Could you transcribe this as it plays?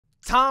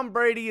Tom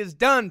Brady is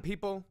done,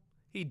 people.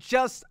 He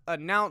just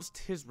announced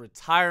his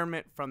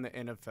retirement from the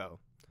NFL.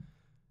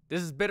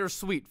 This is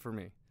bittersweet for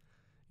me.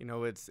 You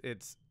know, it's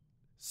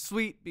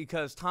sweet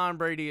because Tom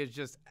Brady has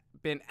just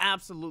been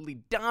absolutely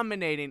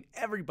dominating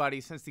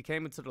everybody since he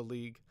came into the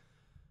league.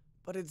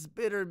 But it's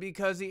bitter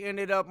because he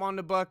ended up on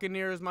the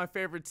Buccaneers, my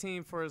favorite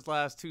team, for his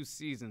last 2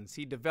 seasons.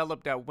 He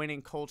developed that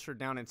winning culture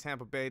down in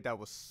Tampa Bay that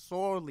was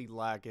sorely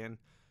lacking,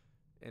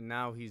 and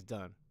now he's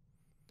done.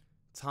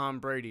 Tom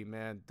Brady,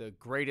 man, the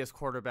greatest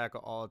quarterback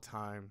of all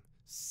time.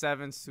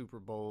 7 Super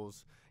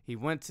Bowls. He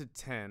went to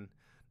 10.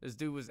 This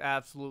dude was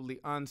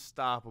absolutely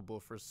unstoppable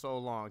for so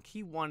long.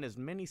 He won as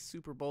many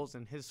Super Bowls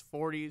in his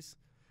 40s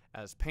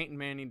as Peyton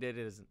Manning did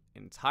his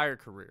entire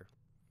career.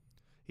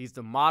 He's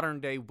the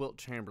modern-day Wilt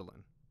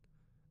Chamberlain.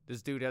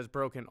 This dude has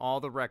broken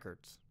all the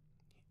records.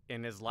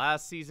 In his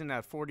last season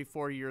at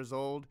 44 years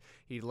old,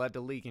 he led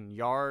the league in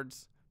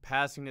yards,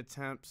 passing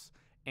attempts,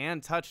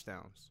 and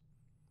touchdowns.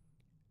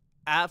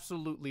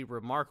 Absolutely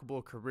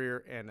remarkable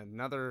career, and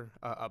another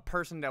a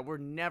person that we're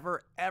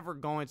never, ever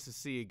going to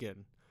see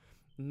again.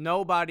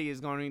 Nobody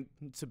is going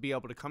to be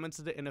able to come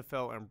into the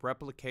NFL and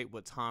replicate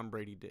what Tom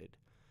Brady did.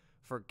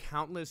 For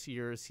countless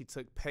years, he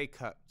took pay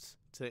cuts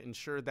to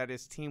ensure that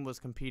his team was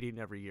competing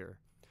every year,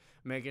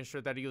 making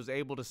sure that he was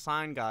able to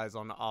sign guys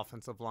on the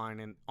offensive line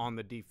and on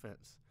the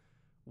defense.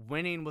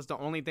 Winning was the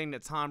only thing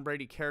that Tom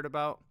Brady cared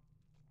about,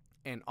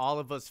 and all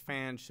of us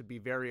fans should be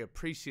very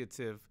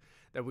appreciative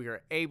that we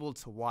are able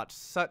to watch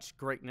such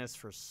greatness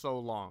for so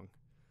long.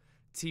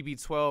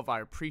 TB12, I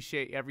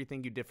appreciate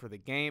everything you did for the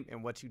game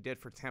and what you did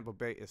for Tampa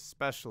Bay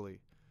especially.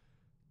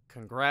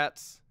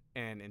 Congrats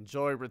and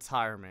enjoy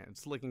retirement.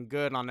 It's looking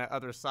good on that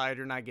other side.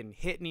 You're not getting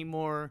hit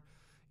anymore.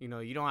 You know,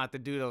 you don't have to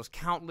do those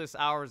countless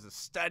hours of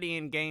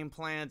studying game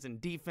plans and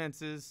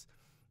defenses.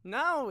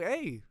 No,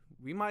 hey,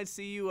 we might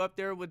see you up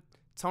there with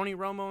Tony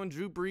Romo and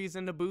Drew Brees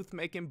in the booth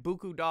making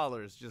buku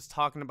dollars just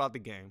talking about the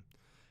game.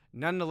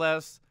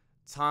 Nonetheless,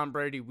 Tom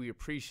Brady, we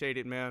appreciate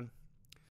it, man.